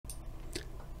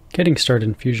Getting started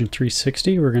in Fusion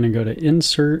 360, we're going to go to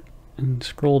Insert and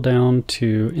scroll down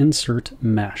to Insert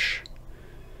Mesh.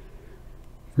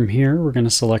 From here, we're going to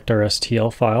select our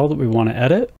STL file that we want to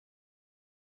edit,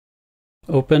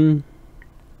 open,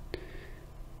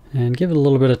 and give it a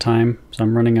little bit of time. So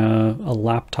I'm running a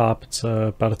laptop. It's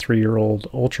about a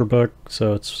 3-year-old Ultrabook,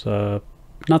 so it's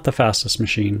not the fastest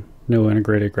machine. No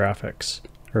integrated graphics,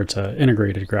 or it's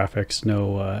integrated graphics,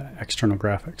 no external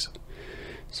graphics.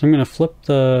 So I'm going to flip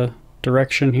the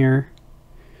direction here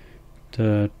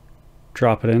to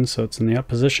drop it in so it's in the up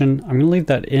position. I'm going to leave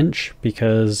that inch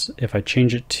because if I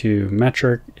change it to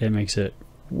metric, it makes it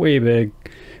way big.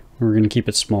 We're going to keep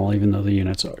it small even though the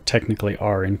units technically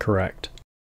are incorrect.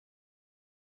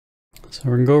 So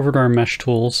we're going to go over to our mesh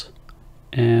tools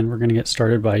and we're going to get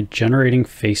started by generating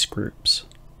face groups.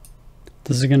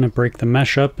 This is going to break the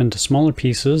mesh up into smaller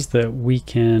pieces that we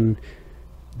can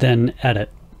then edit.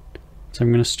 So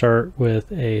I'm going to start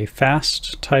with a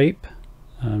fast type,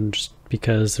 just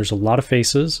because there's a lot of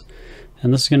faces,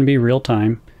 and this is going to be real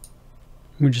time.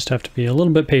 We just have to be a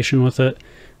little bit patient with it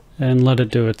and let it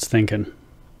do its thinking.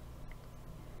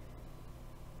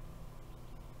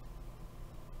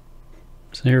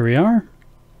 So here we are.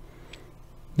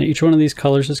 Now each one of these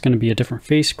colors is going to be a different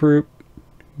face group.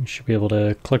 You should be able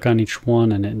to click on each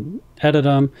one and then edit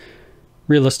them.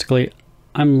 Realistically,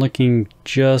 I'm looking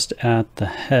just at the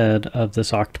head of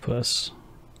this octopus.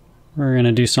 We're going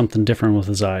to do something different with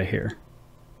his eye here.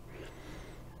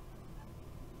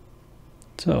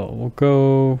 So we'll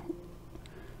go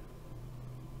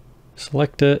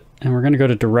select it and we're going to go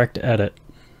to direct edit.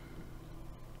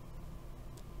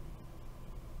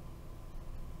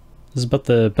 This is about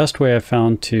the best way I've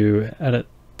found to edit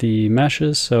the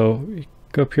meshes. So you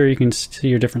go up here, you can see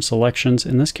your different selections.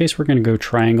 In this case, we're going to go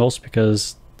triangles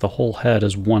because the whole head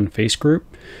is one face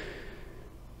group.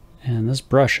 And this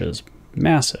brush is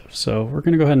massive. So we're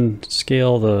going to go ahead and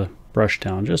scale the brush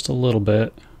down just a little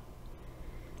bit,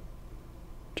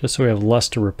 just so we have less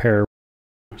to repair.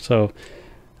 So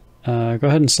go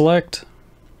ahead and select.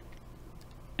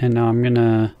 And now I'm going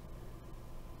to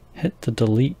hit the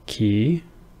delete key,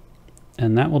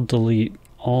 and that will delete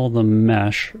all the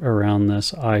mesh around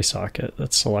this eye socket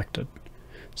that's selected.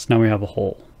 So now we have a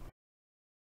hole.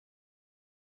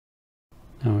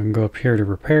 Now we can go up here to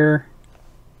repair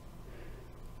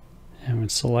and we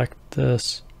select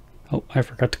this. Oh, I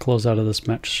forgot to close out of this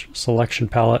mesh selection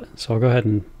palette. So I'll go ahead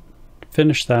and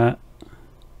finish that.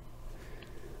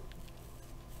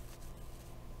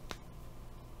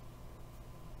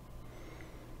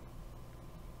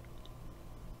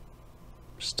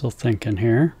 Still thinking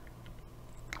here.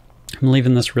 I'm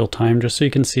leaving this real time just so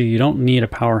you can see you don't need a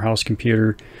powerhouse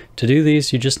computer to do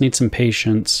these. You just need some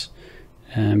patience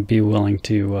and be willing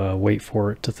to wait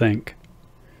for it to think.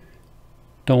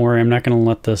 Don't worry, I'm not going to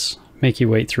let this make you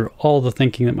wait through all the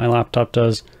thinking that my laptop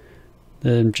does.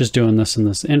 I'm just doing this in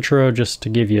this intro just to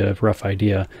give you a rough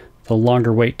idea. The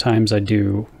longer wait times I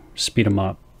do speed them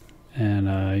up,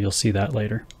 and you'll see that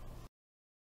later.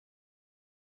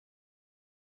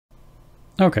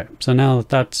 Okay, so now that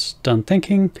that's done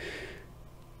thinking,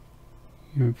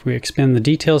 if we expand the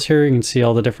details here, you can see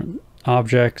all the different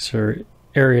objects or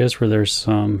areas where there's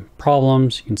some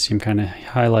problems. You can see them kind of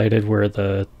highlighted where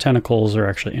the tentacles are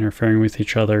actually interfering with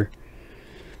each other.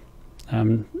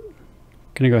 I'm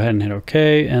going to go ahead and hit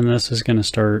OK, and this is going to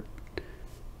start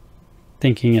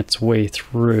thinking its way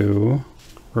through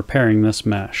repairing this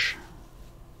mesh.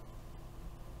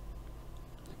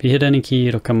 If you hit any key,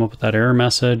 it'll come up with that error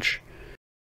message.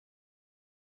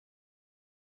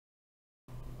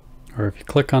 Or if you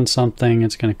click on something,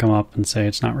 it's going to come up and say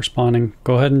it's not responding.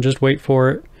 Go ahead and just wait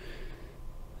for it.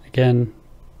 Again,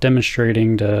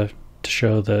 demonstrating to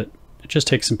show that it just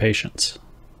takes some patience.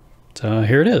 So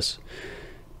here it is.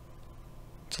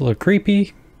 It's a little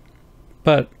creepy,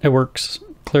 but it works.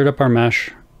 Cleared up our mesh,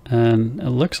 and it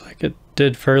looks like it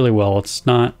did fairly well. It's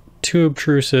not too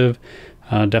obtrusive.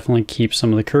 Definitely keeps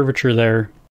some of the curvature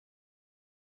there.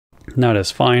 Not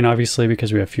as fine, obviously,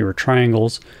 because we have fewer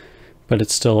triangles. But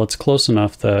it's close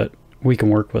enough that we can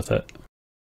work with it.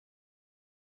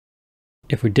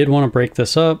 If we did want to break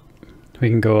this up, we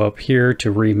can go up here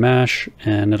to remesh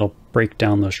and it'll break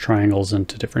down those triangles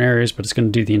into different areas, but it's going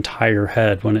to do the entire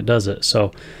head when it does it.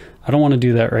 So I don't want to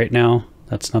do that right now.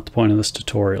 That's not the point of this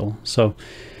tutorial. So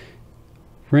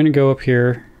we're going to go up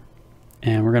here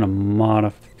and we're going to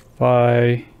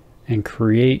modify and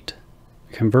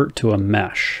convert to a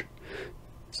mesh.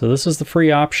 So this is the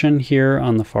free option here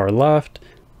on the far left.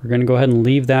 We're going to go ahead and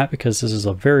leave that because this is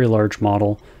a very large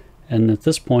model. And at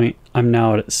this point, I'm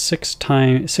now at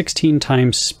 16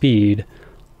 times speed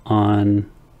on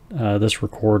this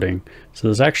recording. So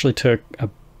this actually took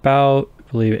about,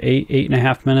 I believe,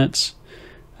 8.5 minutes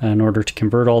in order to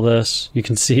convert all this. You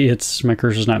can see my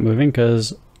cursor's not moving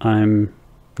because I'm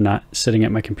not sitting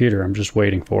at my computer. I'm just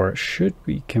waiting for it. Should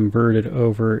be converted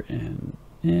over in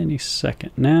any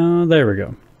second now. There we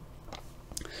go.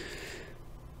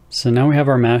 So now we have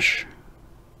our mesh,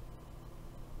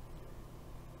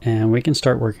 and we can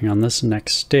start working on this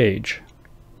next stage.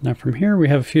 Now from here we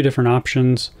have a few different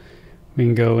options. We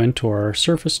can go into our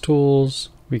surface tools,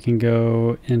 we can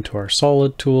go into our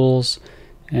solid tools,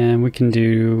 and we can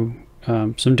do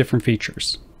some different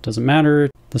features. Doesn't matter.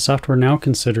 The software now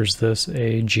considers this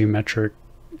a geometric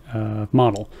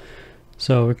model.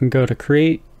 So we can go to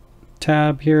create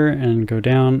tab here and go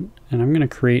down, and I'm going to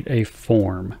create a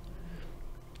form.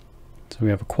 So we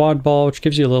have a quad ball, which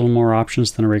gives you a little more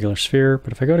options than a regular sphere,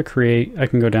 but if I go to create, I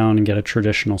can go down and get a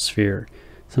traditional sphere.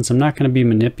 Since I'm not going to be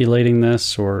manipulating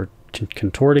this or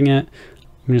contorting it,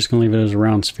 I'm just going to leave it as a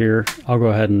round sphere. I'll go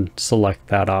ahead and select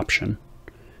that option.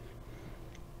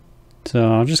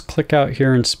 So I'll just click out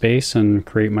here in space and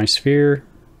create my sphere.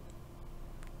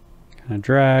 Kind of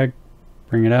drag,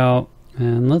 bring it out,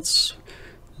 and let's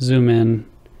zoom in.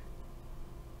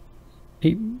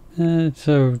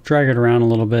 So drag it around a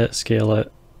little bit, scale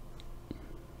it.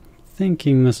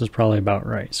 Thinking this is probably about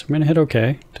right. So I'm going to hit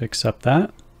OK to accept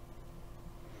that.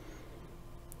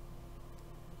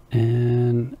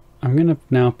 And I'm going to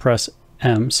now press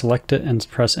M, select it, and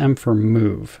press M for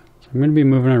move. So I'm going to be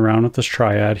moving around with this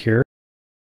triad here.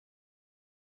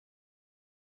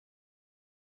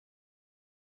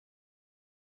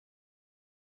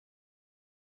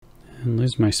 And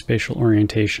lose my spatial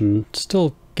orientation.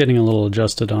 Still getting a little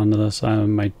adjusted onto this.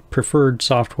 My preferred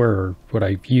software, or what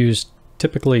I've used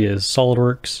typically, is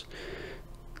SolidWorks.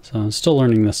 So I'm still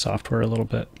learning this software a little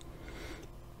bit,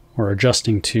 or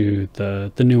adjusting to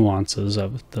the nuances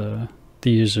of the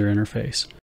user interface.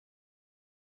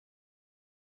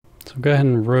 So go ahead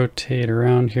and rotate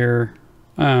around here.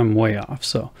 I'm way off,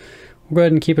 so we'll go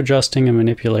ahead and keep adjusting and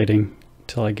manipulating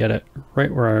until I get it right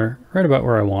about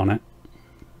where I want it.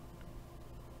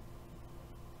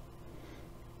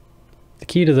 The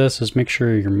key to this is make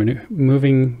sure you're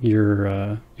moving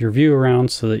your view around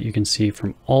so that you can see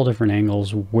from all different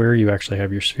angles where you actually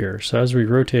have your sphere. So as we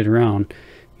rotate around,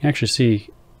 you can actually see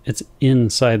it's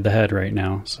inside the head right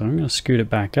now. So I'm going to scoot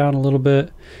it back out a little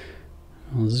bit.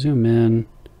 I'll zoom in,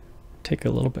 take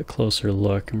a little bit closer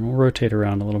look, and we'll rotate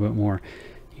around a little bit more.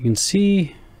 You can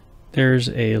see there's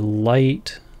a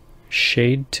light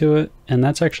shade to it, and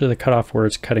that's actually the cutoff where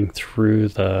it's cutting through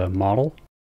the model.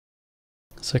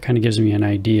 So it kind of gives me an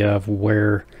idea of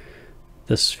where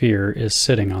the sphere is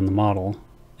sitting on the model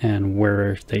and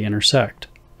where they intersect.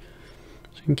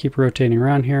 So you can keep rotating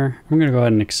around here. I'm going to go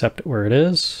ahead and accept it where it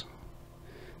is,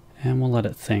 and we'll let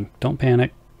it think. Don't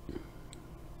panic.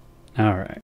 All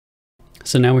right.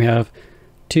 So now we have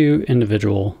two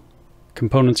individual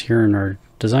components here in our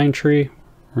design tree.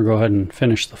 We'll go ahead and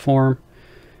finish the form,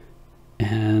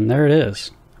 and there it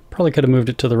is. Probably could have moved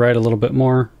it to the right a little bit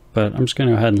more, but I'm just going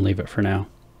to go ahead and leave it for now.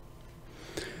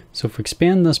 So if we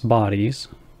expand this bodies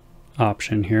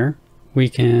option here, we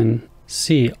can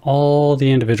see all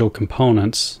the individual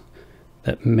components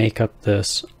that make up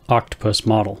this octopus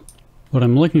model. What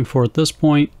I'm looking for at this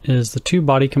point is the two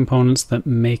body components that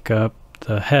make up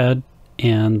the head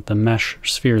and the mesh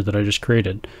sphere that I just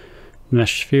created. The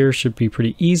mesh sphere should be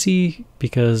pretty easy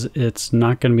because it's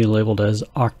not going to be labeled as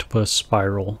octopus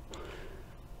spiral.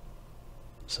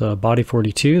 So body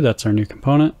 42, that's our new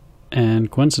component, and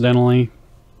coincidentally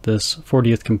this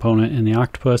 40th component in the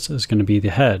octopus is going to be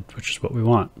the head, which is what we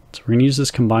want. So we're going to use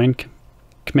this combine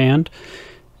command,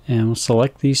 and we'll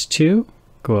select these two,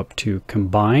 go up to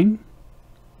combine,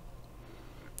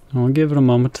 and we'll give it a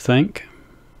moment to think.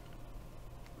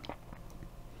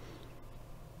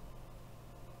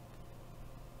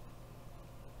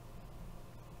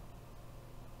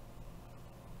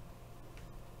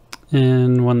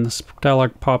 And when this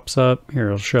dialog pops up, here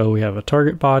it'll show we have a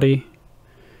target body,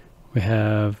 we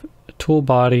have a tool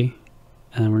body,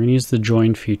 and we're going to use the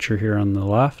join feature here on the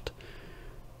left.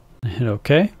 Hit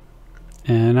OK.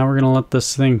 And now we're going to let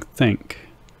this thing think.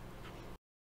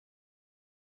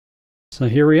 So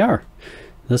here we are.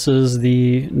 This is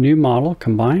the new model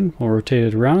combined. We'll rotate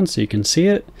it around so you can see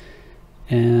it.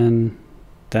 And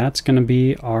that's going to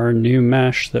be our new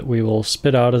mesh that we will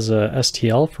spit out as a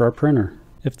STL for our printer.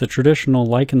 If the traditional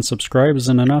like and subscribe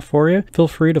isn't enough for you, feel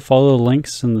free to follow the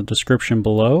links in the description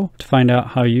below to find out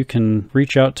how you can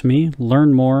reach out to me,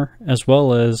 learn more, as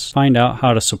well as find out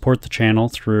how to support the channel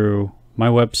through my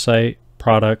website,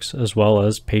 products, as well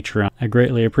as Patreon. I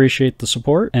greatly appreciate the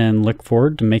support and look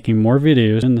forward to making more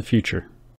videos in the future.